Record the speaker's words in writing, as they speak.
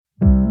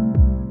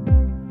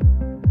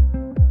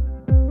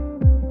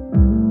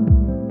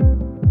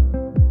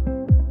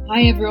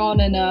Hi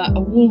everyone, and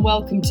a warm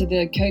welcome to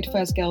the Code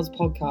First Girls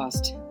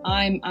podcast.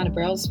 I'm Anna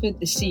Brailsford,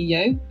 the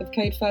CEO of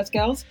Code First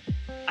Girls,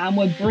 and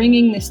we're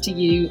bringing this to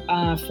you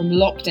from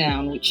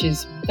lockdown, which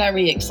is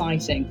very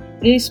exciting.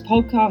 This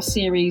podcast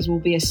series will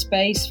be a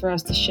space for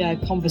us to share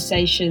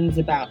conversations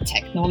about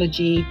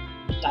technology,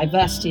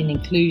 diversity and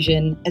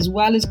inclusion, as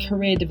well as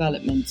career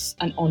developments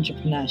and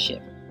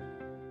entrepreneurship.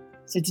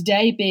 So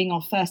today, being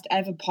our first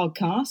ever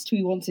podcast,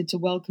 we wanted to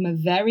welcome a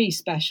very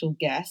special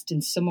guest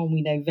and someone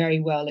we know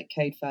very well at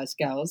Code First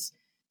Girls,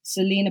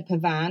 Selena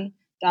Pavan,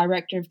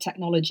 Director of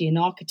Technology and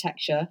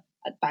Architecture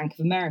at Bank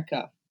of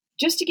America.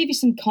 Just to give you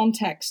some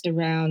context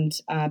around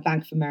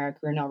Bank of America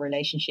and our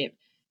relationship,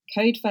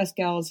 Code First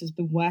Girls has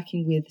been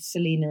working with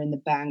Selena and the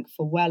bank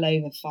for well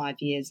over 5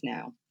 years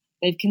now.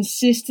 They've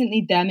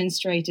consistently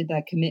demonstrated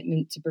their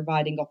commitment to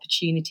providing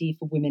opportunity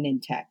for women in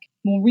tech.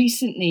 More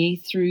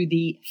recently, through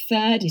the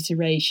third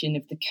iteration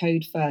of the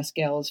Code First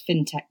Girls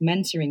FinTech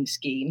Mentoring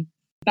Scheme,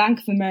 Bank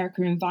of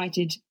America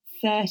invited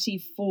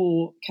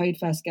 34 Code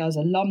First Girls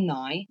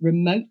alumni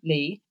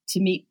remotely to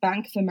meet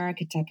Bank of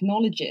America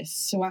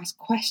technologists to ask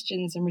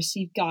questions and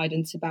receive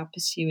guidance about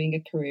pursuing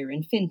a career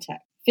in FinTech.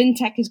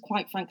 FinTech is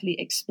quite frankly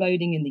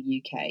exploding in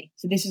the UK.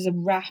 So this is a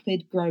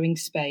rapid growing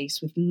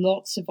space with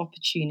lots of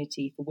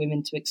opportunity for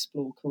women to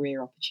explore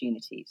career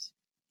opportunities.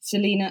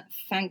 Selena,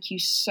 thank you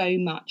so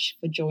much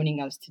for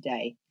joining us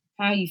today.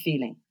 How are you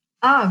feeling?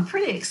 I'm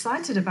pretty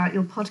excited about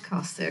your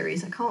podcast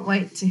series. I can't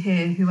wait to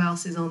hear who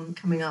else is on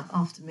coming up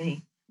after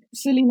me.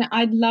 Selena,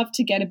 I'd love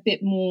to get a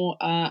bit more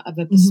of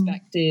a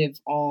perspective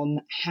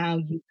on how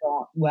you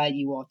got where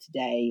you are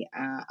today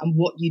and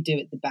what you do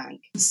at the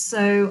bank.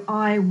 So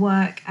I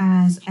work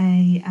as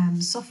a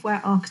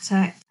software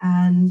architect,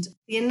 and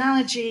the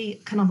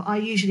analogy I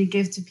usually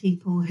give to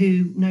people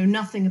who know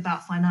nothing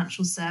about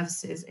financial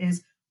services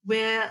is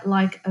we're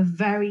like a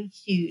very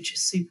huge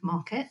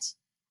supermarket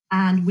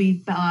and we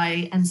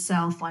buy and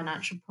sell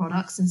financial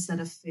products instead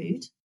of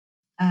food.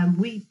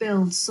 We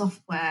build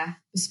software,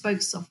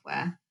 bespoke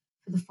software,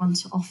 for the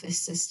front office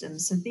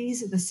systems. So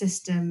these are the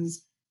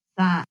systems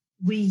that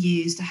we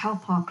use to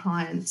help our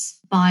clients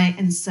buy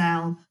and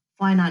sell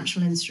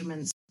financial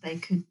instruments. They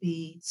could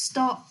be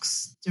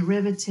stocks,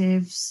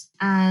 derivatives,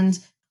 and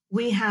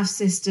we have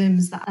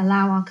systems that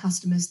allow our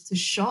customers to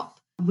shop.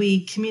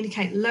 We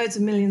communicate loads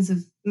of millions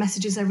of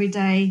messages every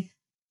day,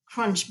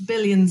 crunch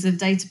billions of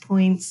data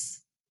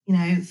points,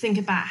 think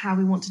about how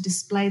we want to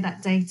display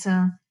that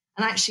data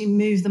and actually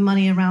move the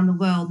money around the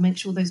world, make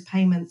sure those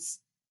payments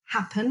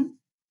happen,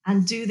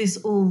 and do this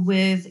all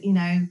with,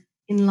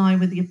 in line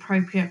with the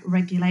appropriate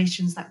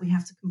regulations that we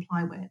have to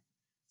comply with.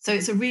 So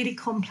it's a really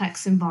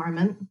complex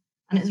environment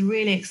and it's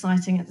really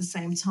exciting at the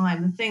same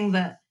time. The thing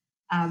that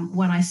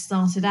when I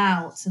started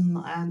out and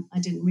I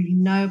didn't really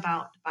know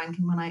about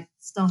banking when I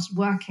started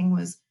working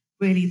was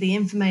really the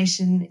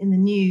information in the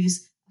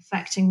news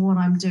affecting what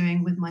I'm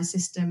doing with my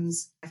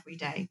systems every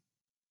day.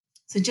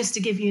 So just to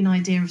give you an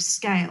idea of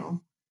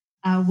scale,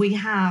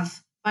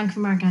 Bank of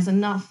America has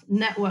enough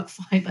network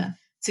fiber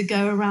to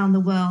go around the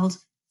world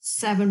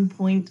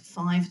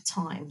 7.5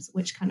 times,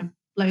 which kind of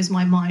blows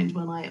my mind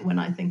when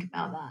I think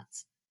about that.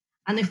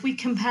 And if we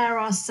compare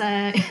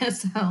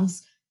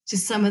ourselves to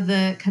some of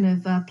the kind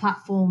of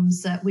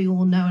platforms that we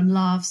all know and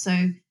love,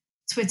 so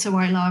Twitter,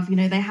 I love,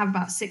 they have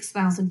about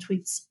 6,000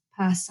 tweets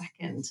per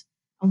second,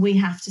 and we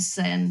have to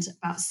send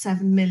about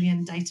 7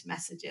 million data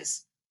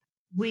messages.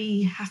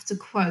 We have to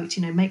quote,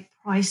 make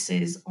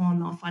prices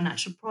on our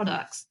financial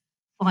products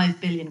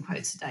 5 billion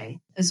quotes a day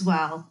as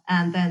well.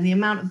 And then the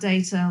amount of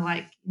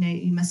data,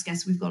 you must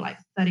guess we've got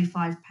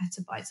 35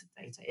 petabytes of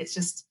data. It's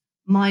just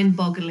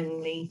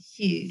mind-bogglingly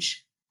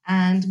huge.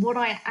 And what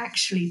I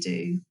actually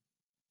do,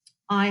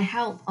 I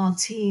help our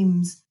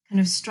teams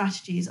kind of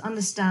strategies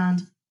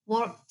understand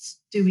what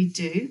do we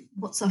do,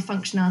 what's our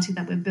functionality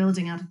that we're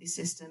building out of these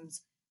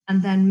systems,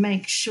 and then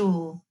make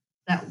sure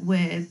that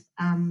with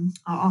our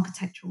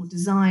architectural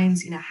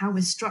designs, how we're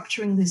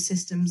structuring these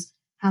systems,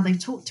 how they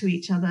talk to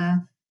each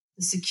other,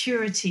 the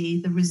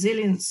security, the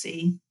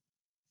resiliency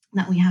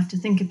that we have to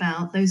think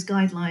about, those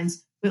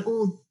guidelines, we're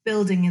all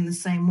building in the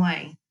same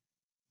way.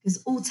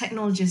 Because all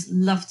technologists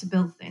love to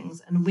build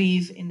things. And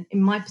we've, in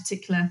my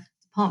particular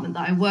department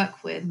that I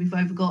work with,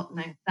 we've got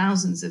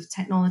thousands of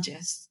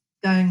technologists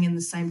going in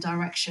the same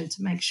direction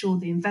to make sure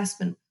the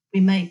investment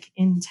we make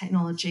in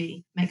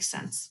technology makes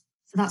sense.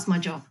 So that's my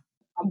job.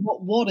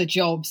 What a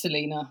job,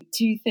 Selena.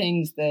 Two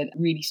things that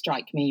really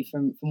strike me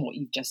from what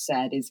you've just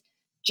said is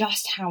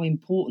just how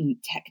important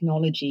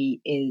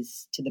technology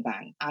is to the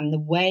bank and the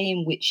way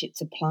in which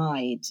it's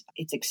applied.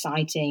 It's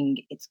exciting,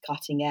 it's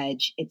cutting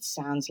edge. It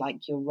sounds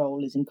like your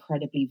role is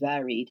incredibly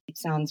varied. It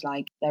sounds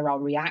like there are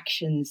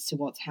reactions to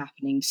what's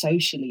happening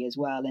socially as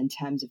well in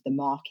terms of the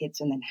markets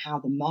and then how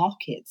the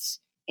markets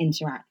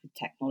interact with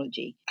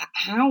technology.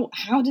 How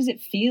does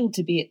it feel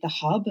to be at the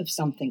hub of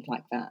something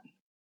like that?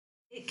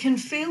 It can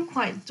feel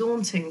quite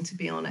daunting, to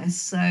be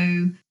honest.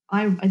 So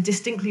I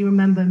distinctly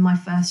remember my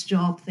first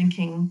job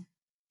thinking,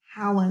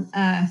 how on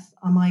earth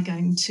am I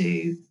going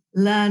to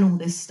learn all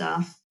this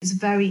stuff It's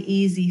very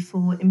easy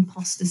for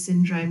imposter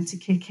syndrome to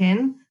kick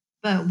in.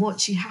 But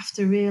what you have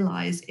to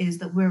realize is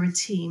that we're a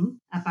team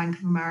at Bank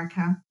of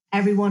America.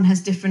 Everyone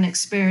has different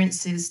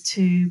experiences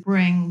to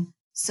bring.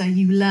 So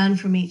you learn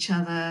from each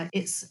other.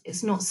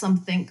 It's not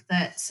something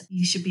that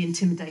you should be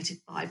intimidated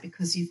by,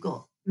 because you've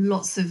got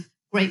lots of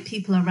great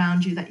people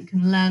around you that you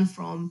can learn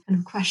from, kind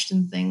of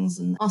question things.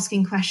 And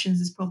asking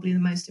questions is probably the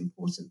most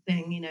important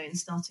thing, in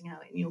starting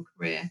out in your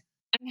career.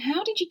 And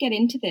how did you get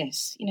into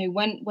this?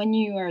 When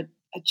you were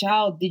a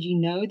child, did you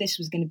know this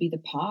was going to be the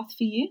path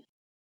for you?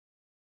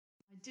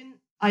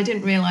 I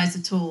didn't realize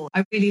at all.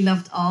 I really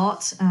loved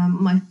art.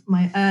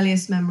 My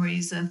earliest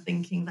memories are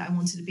thinking that I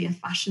wanted to be a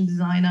fashion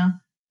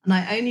designer. And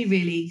I only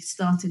really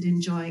started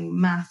enjoying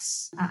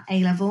maths at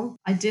A-level.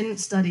 I didn't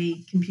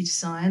study computer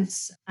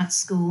science at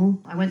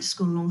school. I went to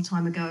school a long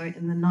time ago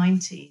in the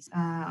 90s.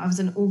 I was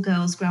in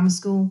all-girls grammar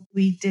school.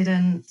 We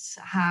didn't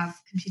have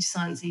computer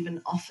science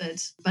even offered,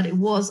 but it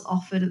was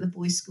offered at the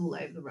boys' school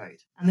over the road.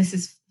 And this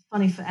is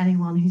funny for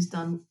anyone who's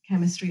done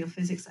chemistry or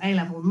physics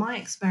A-level. My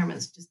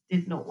experiments just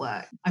did not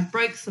work. I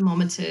broke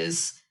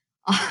thermometers.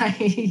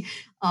 I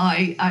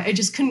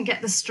just couldn't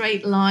get the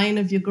straight line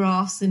of your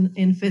graphs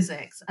in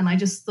physics. And I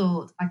just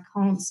thought, I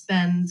can't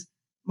spend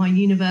my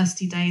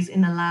university days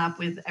in a lab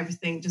with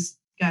everything just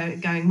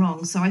going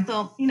wrong. So I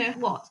thought, you know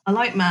what? I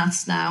like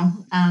maths now.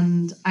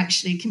 And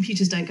actually,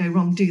 computers don't go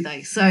wrong, do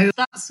they? So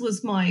that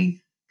was my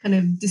kind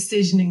of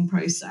decisioning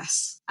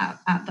process at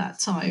that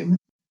time.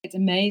 It's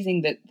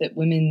amazing that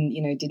women,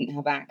 didn't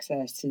have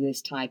access to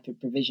this type of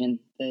provision.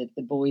 The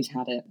boys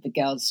had it, the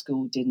girls'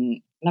 school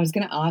didn't. And I was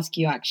going to ask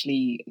you,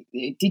 actually,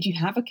 did you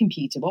have a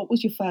computer? What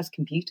was your first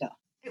computer?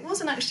 It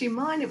wasn't actually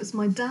mine. It was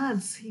my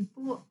dad's. He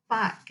bought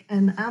back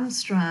an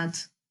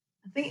Amstrad,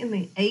 I think in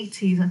the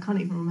 80s. I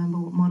can't even remember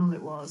what model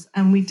it was.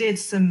 And we did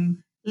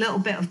some little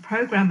bit of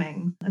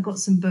programming. I got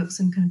some books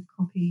and kind of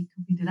copied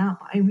it out.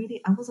 But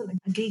I wasn't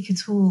a geek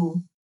at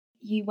all.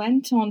 You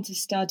went on to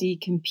study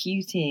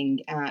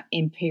computing at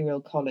Imperial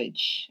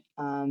College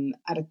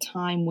at a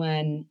time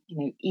when,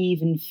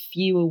 even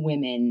fewer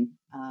women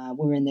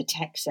were in the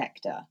tech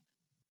sector.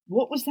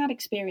 What was that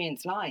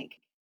experience like?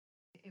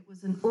 It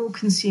was an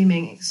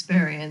all-consuming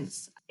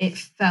experience. It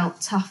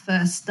felt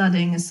tougher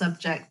studying a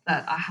subject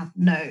that I had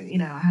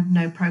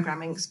no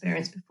programming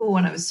experience before,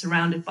 and I was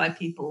surrounded by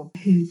people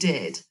who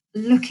did.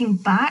 Looking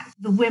back,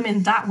 the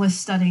women that were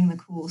studying the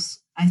course,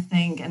 I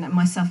think, and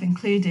myself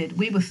included,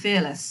 we were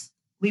fearless.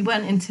 We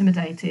weren't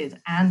intimidated.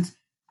 And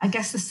I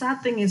guess the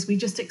sad thing is we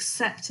just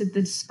accepted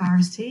the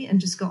disparity and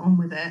just got on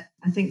with it.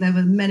 I think there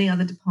were many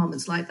other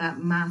departments like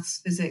that,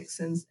 maths, physics,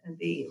 and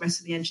the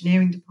rest of the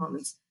engineering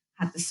departments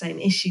had the same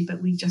issue,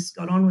 but we just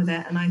got on with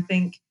it. And I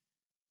think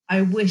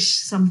I wish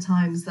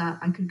sometimes that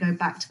I could go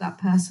back to that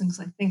person,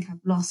 because I think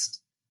I've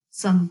lost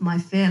some of my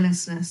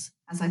fearlessness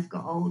as I've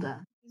got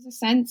older. There's a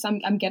sense,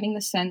 I'm getting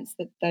the sense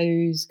that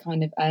those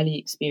kind of early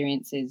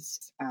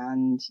experiences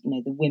and,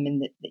 the women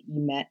that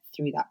you met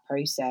through that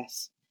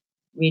process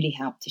really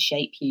helped to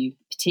shape you,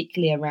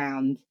 particularly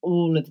around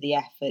all of the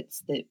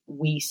efforts that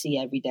we see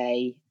every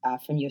day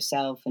from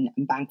yourself and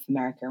Bank of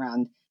America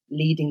around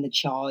leading the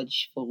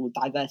charge for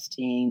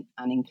diversity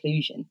and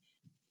inclusion.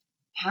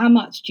 How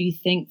much do you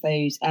think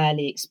those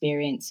early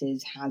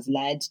experiences has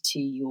led to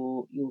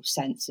your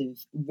sense of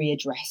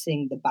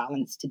readdressing the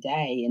balance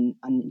today and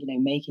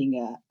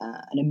making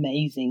an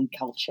amazing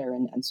culture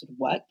and sort of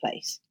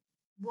workplace?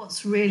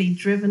 What's really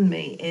driven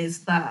me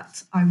is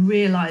that I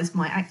realised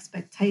my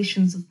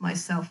expectations of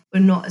myself were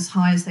not as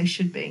high as they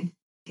should be.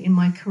 In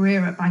my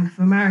career at Bank of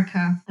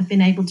America, I've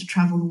been able to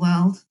travel the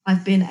world.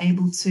 I've been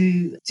able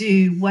to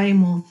do way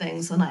more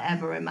things than I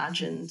ever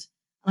imagined.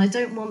 And I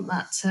don't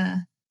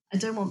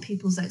want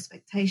people's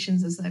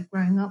expectations as they're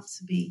growing up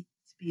to be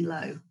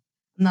low.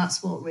 And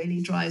that's what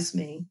really drives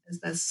me, is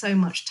there's so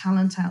much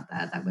talent out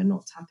there that we're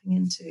not tapping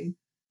into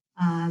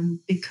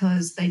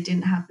because they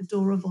didn't have the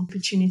door of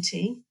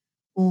opportunity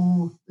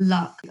or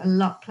luck.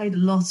 Luck played a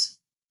lot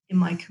in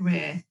my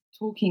career.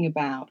 Talking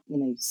about,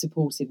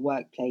 supportive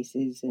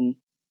workplaces and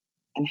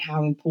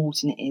how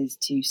important it is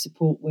to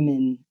support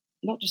women,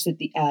 not just at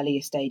the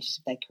earlier stages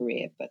of their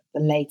career, but the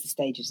later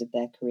stages of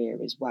their career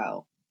as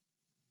well.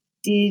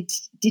 Did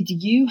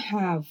you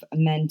have a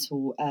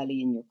mentor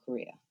early in your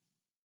career?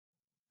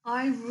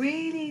 I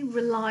really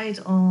relied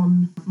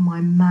on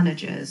my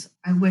managers.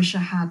 I wish I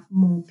had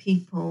more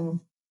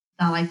people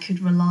that I could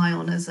rely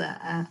on as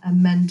a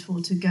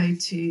mentor to go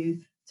to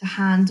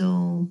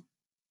handle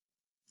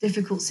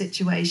difficult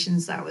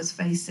situations that I was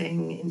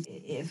facing,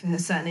 if a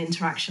certain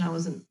interaction I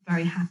wasn't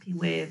very happy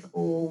with,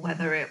 or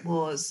whether it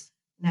was,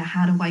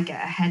 how do I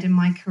get ahead in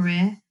my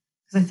career?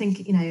 Because I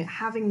think,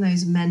 having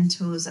those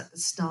mentors at the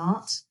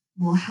start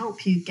will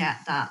help you get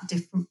that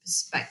different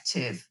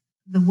perspective.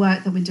 The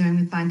work that we're doing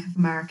with Bank of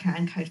America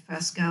and Code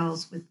First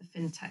Girls with the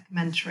FinTech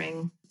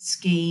mentoring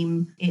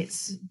scheme,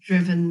 it's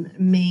driven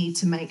me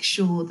to make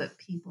sure that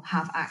people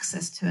have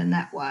access to a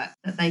network,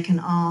 that they can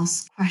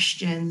ask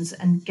questions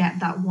and get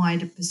that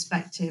wider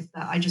perspective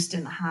that I just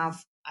didn't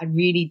have I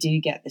really do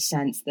get the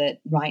sense that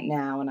right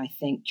now, and I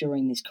think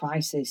during this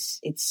crisis,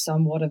 it's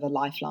somewhat of a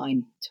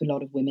lifeline to a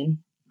lot of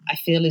women. I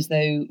feel as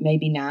though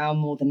maybe now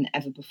more than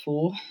ever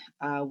before,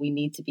 we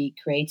need to be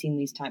creating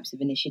these types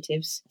of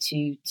initiatives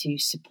to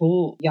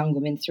support young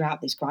women throughout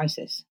this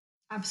crisis.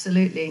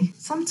 Absolutely.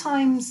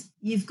 Sometimes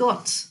you've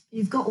got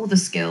all the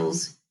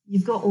skills,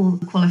 you've got all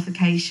the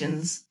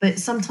qualifications, but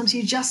sometimes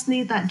you just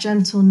need that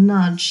gentle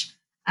nudge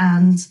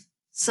and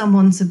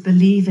someone to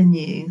believe in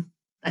you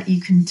that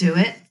you can do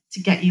it to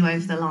get you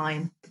over the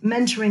line.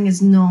 Mentoring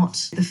is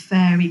not the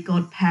fairy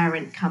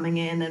godparent coming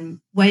in and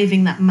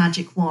waving that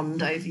magic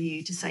wand over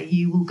you to say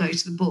you will go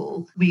to the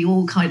ball. We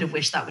all kind of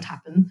wish that would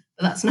happen,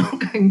 but that's not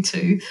going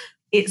to.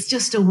 It's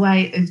just a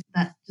way of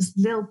that just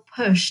little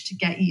push to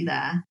get you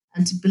there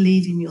and to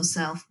believe in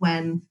yourself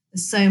when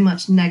there's so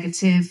much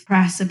negative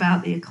press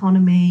about the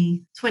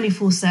economy,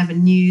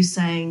 24/7 news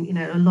saying,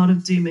 a lot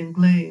of doom and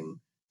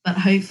gloom. But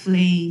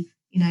hopefully,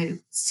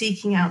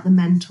 seeking out the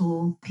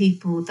mentor,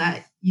 people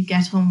that you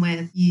get on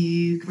with,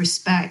 you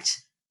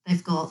respect,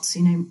 they've got,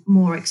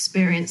 more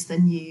experience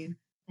than you,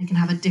 they can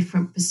have a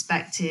different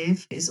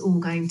perspective, is all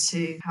going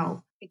to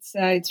help.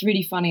 It's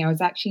really funny. I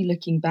was actually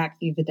looking back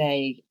the other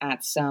day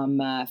at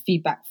some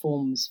feedback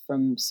forms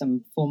from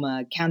some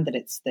former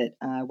candidates that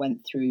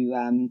went through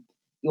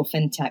your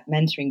FinTech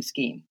mentoring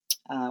scheme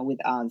with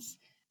us.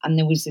 And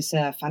there was this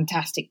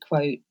fantastic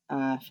quote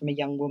from a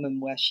young woman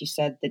where she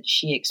said that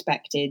she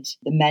expected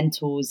the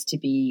mentors to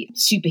be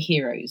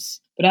superheroes.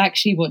 But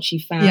actually what she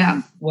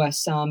found were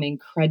some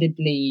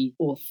incredibly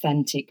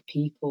authentic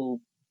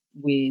people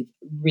with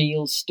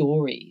real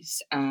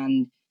stories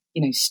and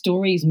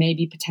stories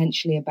maybe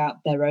potentially about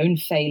their own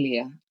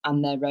failure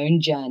and their own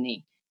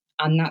journey,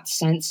 and that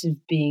sense of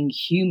being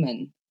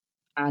human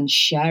and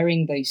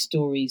sharing those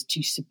stories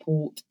to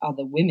support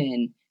other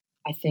women,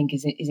 I think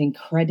is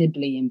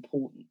incredibly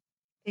important.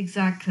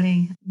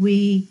 Exactly.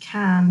 We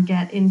can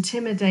get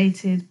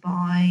intimidated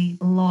by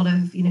a lot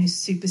of,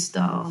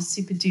 superstar,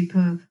 super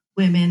duper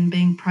women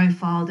being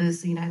profiled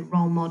as,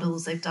 role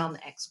models. They've done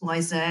X,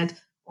 Y, Z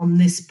on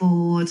this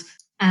board.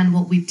 And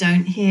what we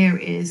don't hear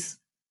is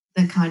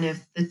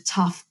the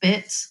tough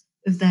bit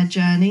of their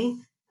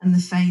journey and the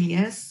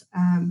failures,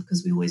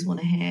 because we always want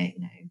to hear,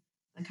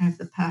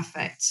 the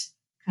perfect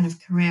kind of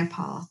career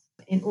path.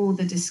 In all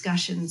the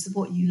discussions,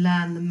 what you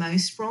learn the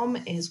most from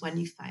is when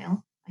you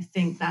fail. I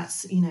think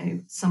that's,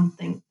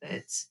 something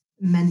that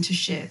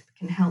mentorship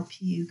can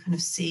help you kind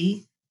of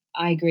see.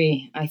 I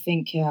agree. I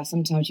think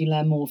sometimes you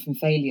learn more from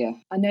failure.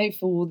 I know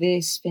for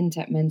this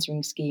FinTech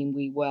mentoring scheme,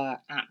 we were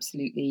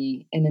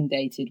absolutely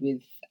inundated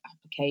with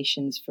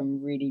applications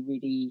from really,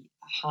 really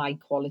high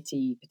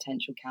quality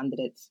potential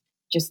candidates.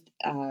 Just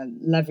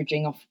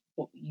leveraging off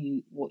what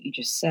you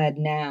just said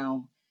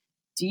now,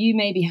 do you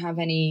maybe have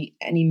any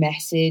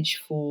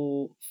message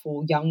for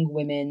young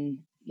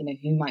women,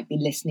 who might be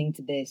listening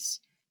to this,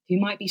 who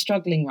might be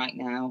struggling right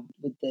now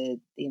with the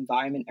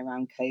environment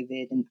around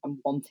COVID and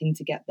wanting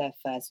to get their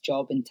first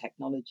job in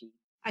technology?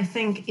 I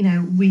think,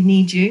 we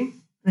need you.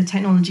 The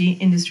technology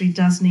industry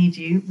does need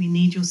you. We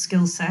need your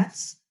skill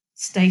sets.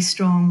 Stay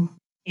strong.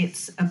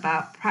 It's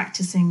about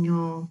practicing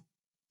your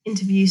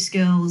interview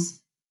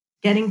skills,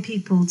 getting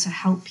people to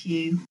help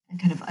you and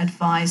kind of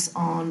advice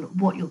on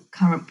what your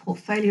current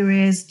portfolio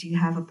is. Do you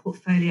have a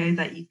portfolio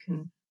that you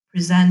can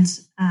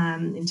present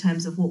in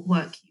terms of what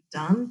work you've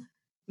done?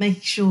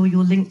 Making sure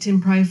your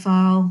LinkedIn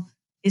profile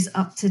is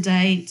up to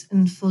date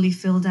and fully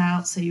filled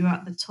out, so you're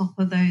at the top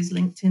of those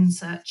LinkedIn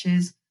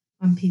searches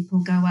when people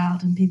go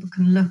out and people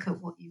can look at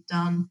what you've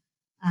done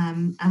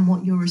and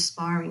what you're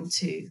aspiring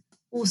to.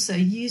 Also,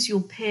 use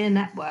your peer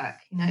network.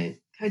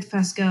 Code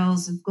First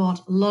Girls have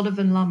got a lot of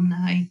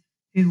alumni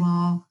who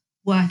are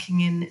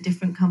working in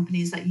different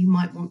companies that you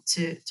might want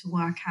to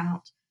work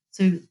out.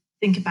 So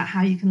think about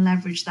how you can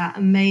leverage that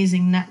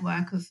amazing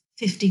network of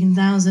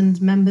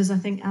 15,000 members, I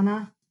think,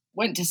 Anna.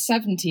 Went to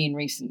 17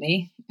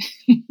 recently.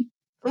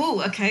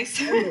 Oh, okay.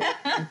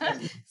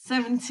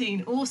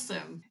 17,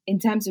 awesome. In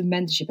terms of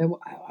mentorship,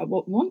 I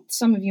want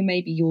some of you,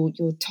 maybe your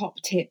top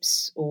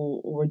tips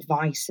or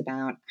advice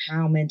about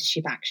how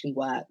mentorship actually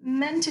works.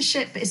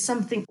 Mentorship is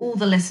something all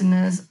the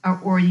listeners are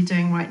already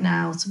doing right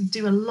now. So we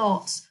do a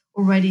lot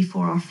already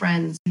for our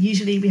friends.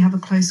 Usually we have a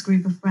close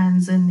group of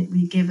friends and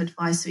we give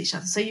advice to each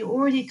other. So you're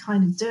already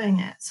kind of doing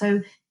it.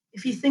 So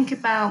if you think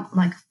about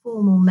like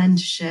formal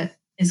mentorship,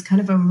 is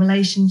kind of a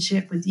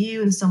relationship with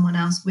you and someone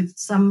else with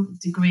some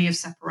degree of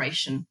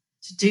separation.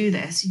 To do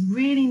this, you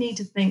really need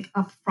to think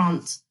up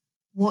front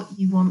what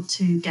you want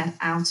to get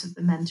out of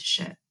the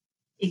mentorship.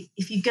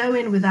 If you go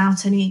in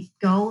without any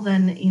goal,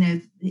 then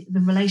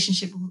the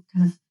relationship will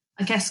kind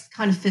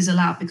of fizzle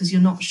out because you're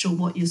not sure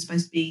what you're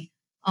supposed to be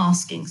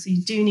asking. So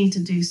you do need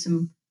to do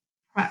some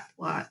prep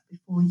work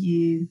before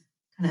you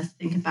kind of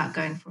think about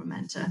going for a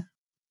mentor.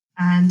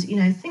 And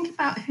think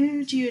about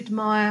who do you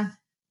admire,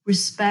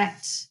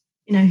 respect,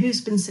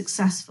 who's been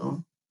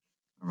successful,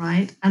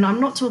 right? And I'm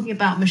not talking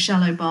about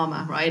Michelle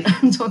Obama, right?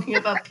 I'm talking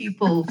about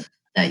people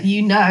that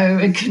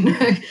and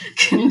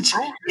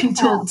can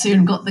talk to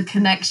and got the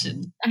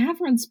connection. I have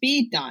her on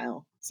speed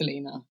dial.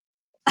 Selena.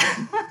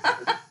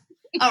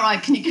 All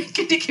right, can you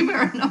give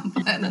her a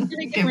number and then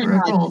give her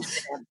a call?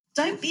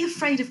 Don't be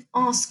afraid of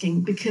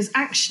asking, because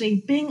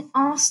actually being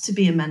asked to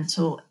be a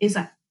mentor is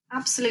an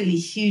absolutely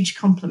huge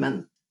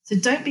compliment. So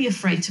don't be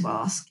afraid to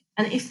ask.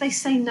 And if they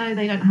say no,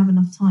 they don't have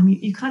enough time,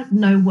 you kind of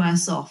know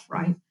worse off,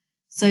 right?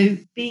 So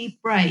be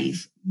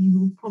brave. You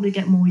will probably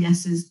get more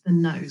yeses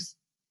than nos.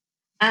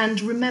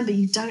 And remember,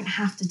 you don't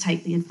have to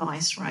take the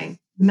advice, right?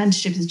 The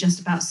mentorship is just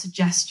about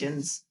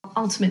suggestions.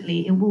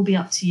 Ultimately, it will be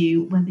up to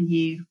you whether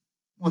you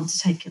want to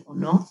take it or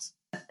not.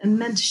 And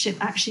mentorship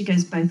actually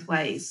goes both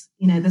ways.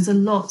 You know, there's a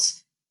lot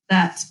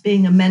that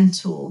being a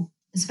mentor,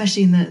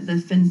 especially in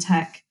the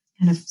fintech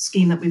kind of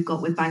scheme that we've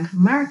got with Bank of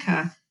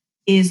America,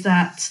 is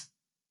that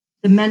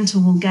the mentor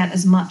will get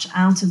as much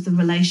out of the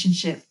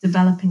relationship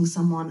developing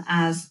someone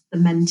as the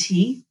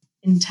mentee,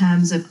 in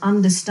terms of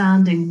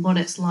understanding what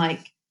it's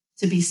like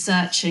to be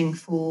searching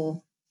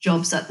for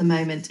jobs at the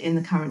moment in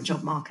the current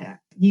job market.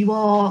 You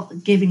are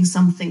giving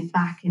something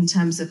back in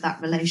terms of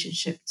that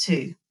relationship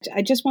too.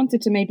 I just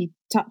wanted to maybe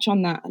touch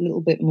on that a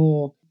little bit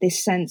more,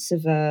 this sense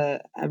of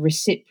a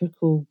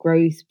reciprocal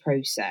growth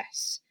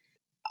process.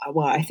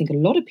 Well, I think a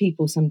lot of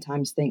people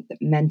sometimes think that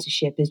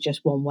mentorship is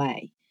just one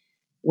way,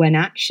 when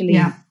actually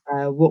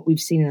what we've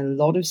seen in a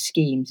lot of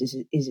schemes is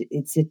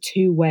it's a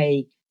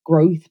two-way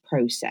growth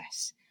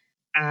process.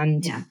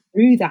 And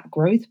through that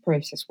growth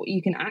process, what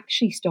you can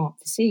actually start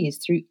to see is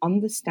through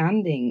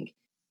understanding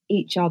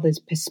each other's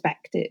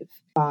perspective.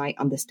 By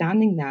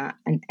understanding that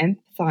and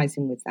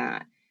empathizing with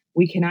that,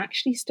 we can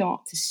actually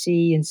start to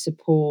see and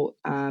support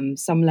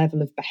some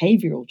level of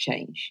behavioral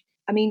change.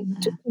 I mean,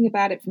 talking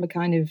about it from a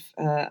kind of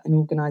an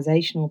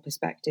organizational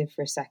perspective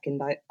for a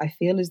second, I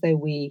feel as though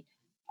we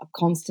are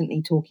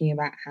constantly talking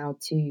about how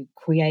to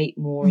create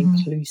more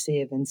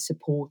inclusive and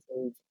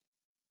supportive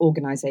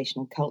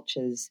organizational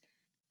cultures.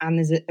 And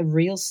there's a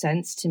real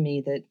sense to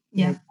me that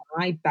you know,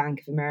 by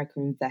Bank of America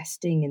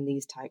investing in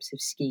these types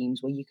of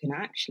schemes where you can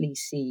actually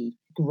see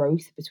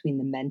growth between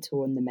the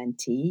mentor and the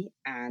mentee,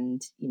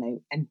 and you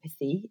know,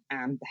 empathy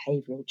and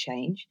behavioral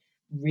change.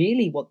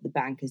 Really, what the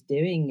bank is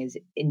doing is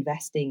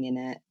investing in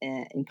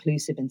a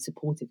inclusive and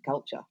supportive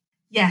culture.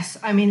 Yes,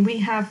 I mean, we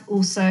have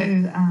also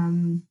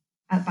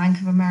at Bank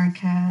of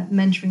America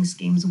mentoring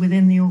schemes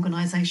within the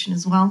organization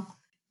as well.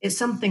 It's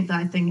something that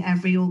I think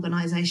every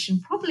organization,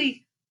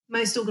 probably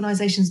most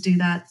organizations, do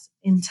that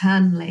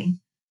internally.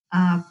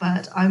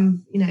 But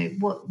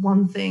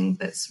one thing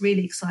that's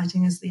really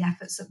exciting is the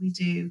efforts that we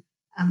do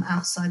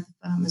outside the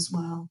firm as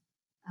well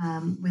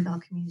with our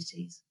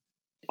communities.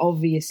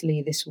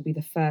 Obviously, this will be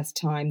the first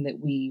time that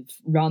we've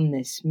run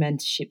this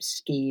mentorship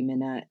scheme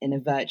in a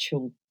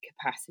virtual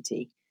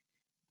capacity.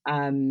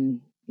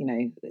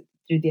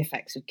 Through the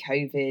effects of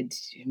COVID,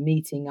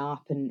 meeting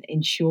up and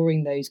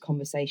ensuring those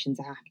conversations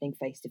are happening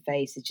face to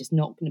face is just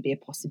not going to be a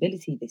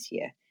possibility this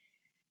year.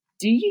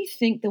 Do you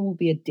think there will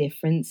be a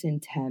difference in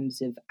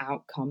terms of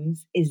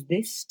outcomes? Is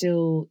this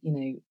still,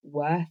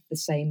 worth the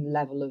same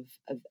level of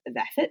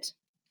effort?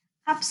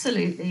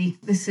 Absolutely.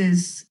 This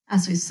is,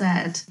 as we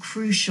said,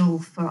 crucial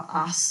for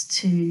us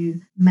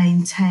to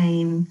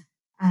maintain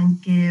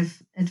and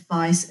give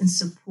advice and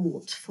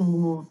support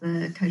for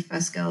the Code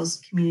First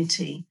Girls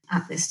community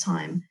at this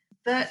time.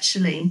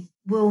 Virtually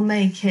will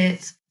make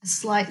it a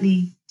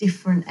slightly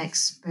different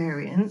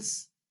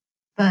experience,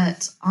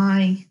 but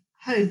I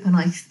hope and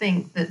I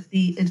think that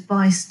the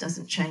advice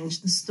doesn't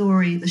change.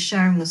 The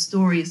sharing of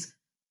stories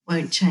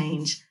won't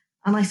change.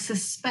 And I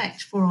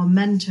suspect for our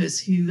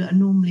mentors who are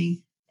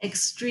normally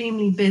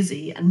extremely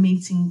busy and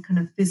meeting kind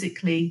of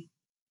physically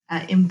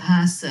in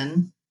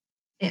person,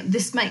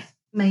 this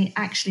may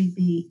actually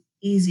be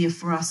easier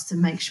for us to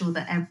make sure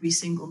that every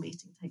single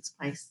meeting takes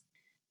place.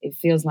 It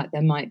feels like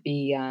there might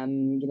be,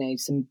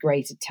 some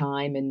greater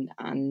time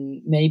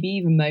and maybe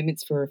even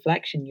moments for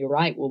reflection. You're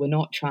right. Well, we're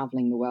not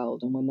traveling the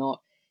world and we're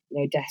not,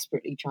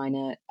 desperately trying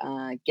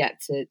to get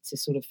to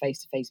sort of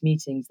face-to-face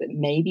meetings, that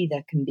maybe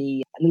there can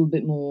be a little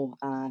bit more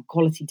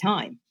quality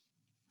time.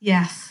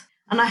 Yes.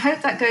 And I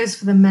hope that goes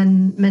for the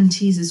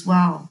mentees as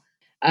well.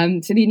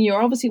 Selena,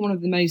 you're obviously one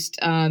of the most,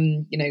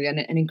 an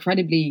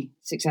incredibly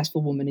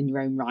successful woman in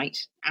your own right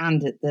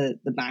and at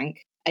the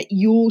bank. At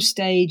your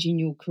stage in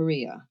your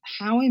career,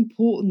 how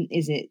important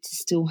is it to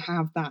still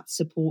have that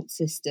support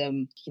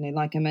system?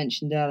 Like I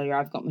mentioned earlier,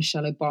 I've got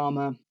Michelle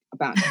Obama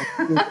about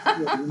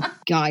to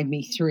guide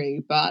me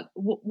through, but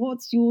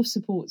what's your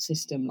support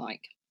system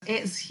like?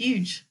 It's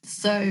huge.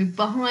 So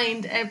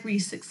behind every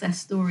success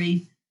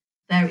story,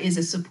 there is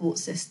a support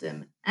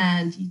system,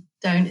 and you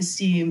don't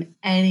assume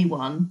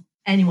anyone,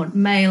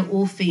 male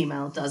or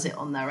female, does it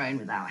on their own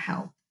without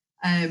help.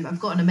 I've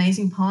got an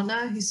amazing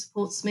partner who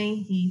supports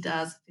me. He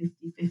does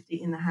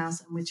 50-50 in the house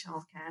and with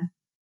childcare.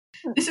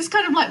 This is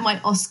kind of like my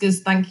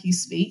Oscars thank you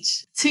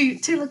speech. Two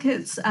little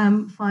kids,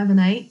 5 and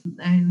 8,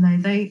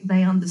 and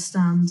they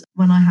understand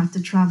when I have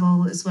to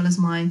travel, as well as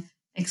my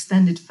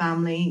extended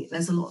family.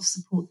 There's a lot of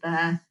support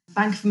there.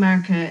 Bank of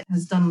America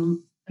has done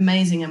an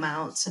amazing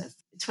amount.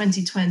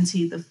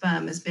 2020, the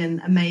firm has been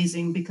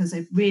amazing because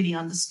they've really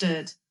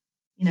understood,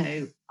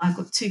 I've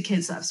got 2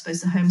 kids that I'm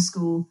supposed to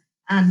homeschool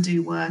and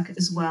do work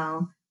as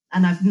well.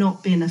 And I've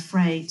not been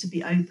afraid to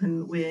be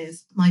open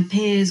with my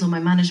peers or my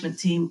management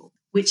team,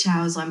 which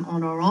hours I'm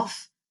on or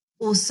off.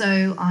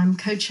 Also, I'm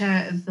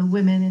co-chair of the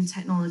Women in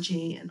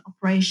Technology and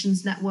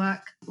Operations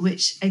Network,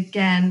 which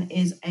again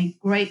is a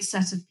great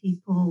set of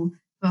people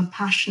who are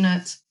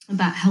passionate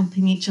about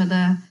helping each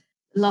other.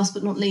 Last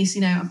but not least,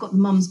 I've got the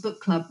Mums Book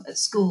Club at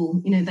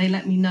school. They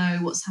let me know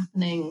what's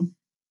happening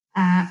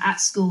at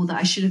school that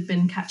I should have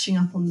been catching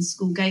up on the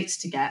school gates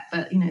to get,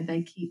 but,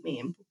 they keep me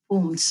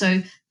informed.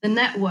 So the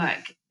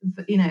network,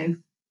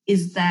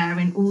 is there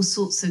in all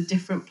sorts of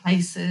different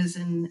places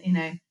and,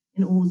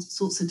 in all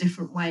sorts of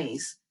different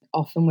ways.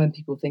 Often when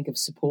people think of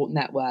support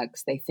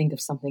networks, they think of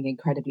something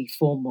incredibly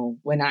formal,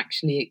 when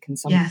actually it can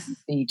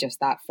sometimes be just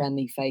that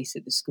friendly face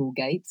at the school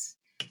gates.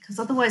 Because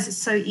otherwise it's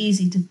so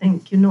easy to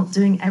think you're not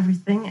doing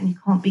everything and you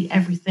can't be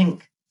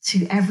everything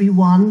to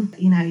everyone.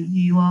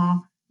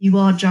 You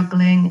are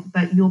juggling,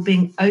 but you're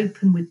being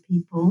open with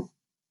people.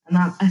 And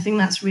I think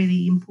that's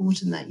really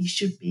important, that you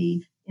should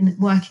be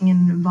working in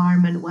an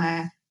environment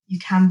where you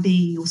can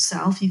be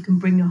yourself, you can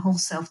bring your whole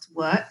self to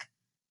work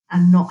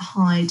and not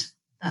hide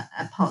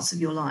parts of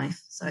your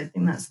life. So I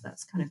think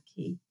that's kind of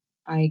key.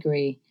 I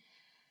agree.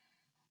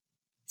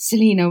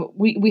 Selena,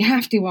 we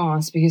have to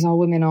ask, because our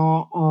women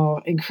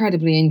are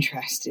incredibly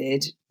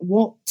interested,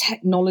 what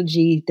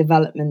technology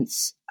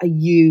developments are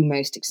you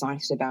most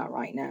excited about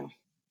right now?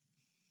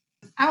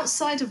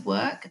 Outside of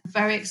work,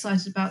 very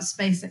excited about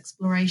space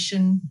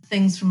exploration,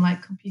 things from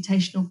like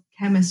computational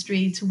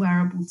chemistry to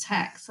wearable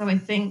tech. So I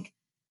think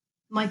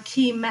my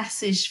key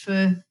message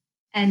for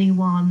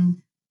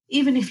anyone,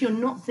 even if you're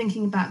not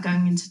thinking about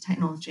going into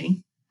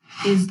technology,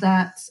 is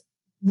that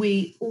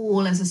we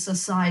all as a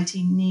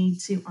society need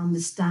to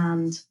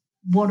understand,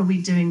 what are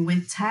we doing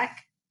with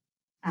tech?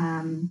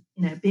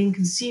 Being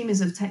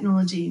consumers of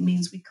technology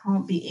means we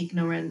can't be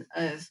ignorant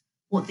of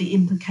what the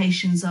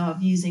implications are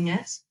of using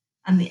it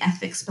and the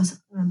ethics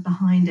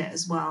behind it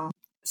as well.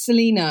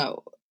 Selena,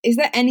 is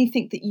there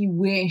anything that you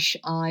wish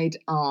I'd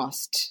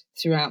asked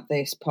throughout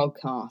this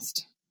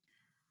podcast?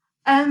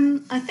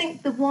 I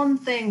think the one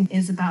thing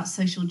is about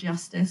social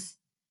justice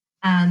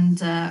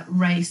and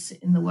race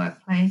in the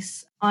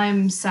workplace.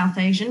 I'm South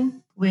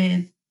Asian,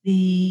 with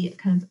the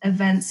kind of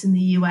events in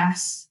the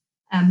US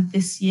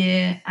this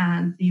year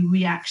and the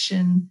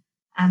reaction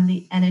and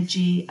the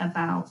energy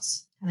about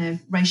kind of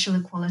racial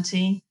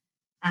equality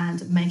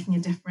and making a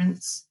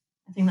difference.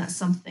 I think that's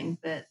something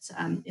that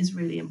is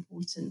really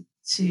important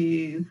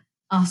to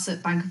us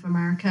at Bank of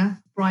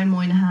America. Brian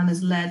Moynihan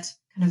has led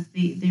kind of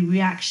the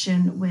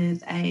reaction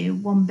with a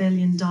 $1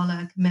 billion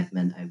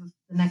commitment over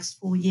the next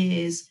 4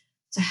 years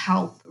to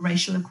help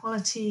racial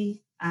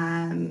equality,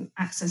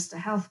 access to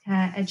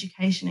healthcare,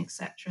 education,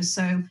 etc.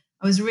 So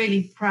I was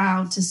really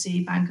proud to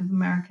see Bank of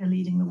America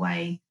leading the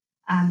way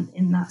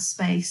in that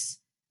space.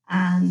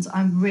 And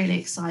I'm really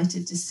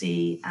excited to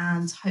see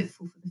and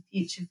hopeful for the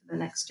future, for the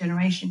next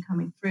generation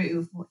coming through,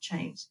 of what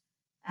change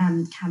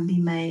can be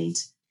made.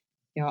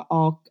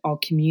 Our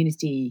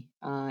community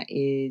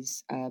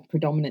is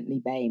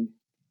predominantly BAME.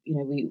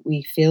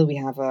 We feel we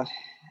have a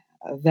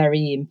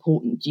very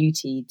important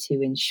duty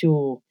to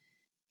ensure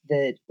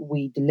that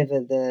we deliver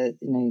the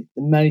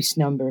most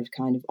number of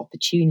kind of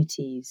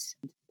opportunities,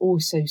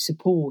 also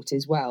support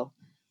as well,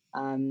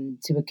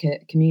 to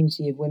a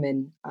community of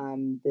women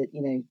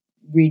that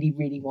really,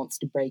 really wants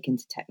to break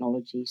into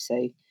technology.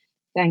 So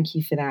thank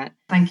you for that.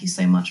 Thank you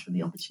so much for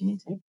the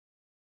opportunity.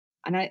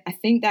 And I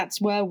think that's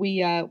where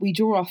we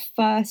draw our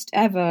first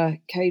ever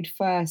Code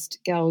First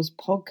Girls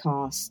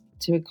podcast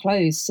to a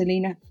close.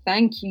 Selena,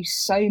 thank you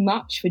so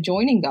much for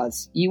joining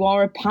us. You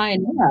are a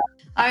pioneer.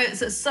 Oh,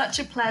 it's such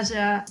a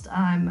pleasure.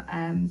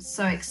 I'm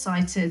so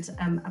excited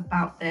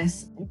about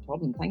this. No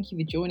problem. Thank you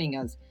for joining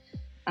us.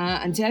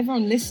 And to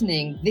everyone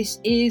listening, this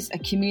is a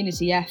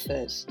community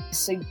effort.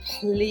 So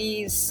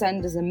please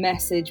send us a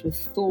message with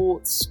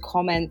thoughts,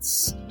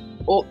 comments,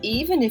 or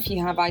even if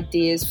you have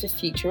ideas for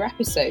future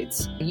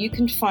episodes. You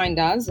can find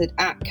us at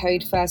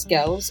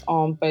 @CodeFirstGirls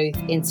on both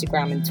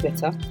Instagram and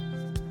Twitter.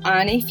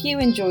 And if you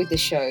enjoyed the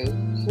show,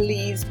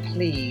 please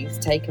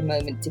take a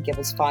moment to give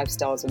us 5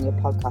 stars on your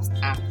podcast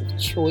app of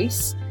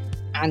choice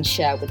and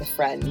share with a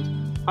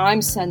friend.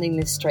 I'm sending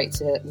this straight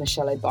to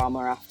Michelle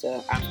Obama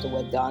after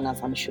we're done,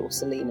 as I'm sure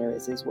Selena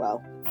is as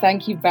well.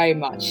 Thank you very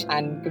much,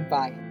 and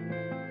goodbye.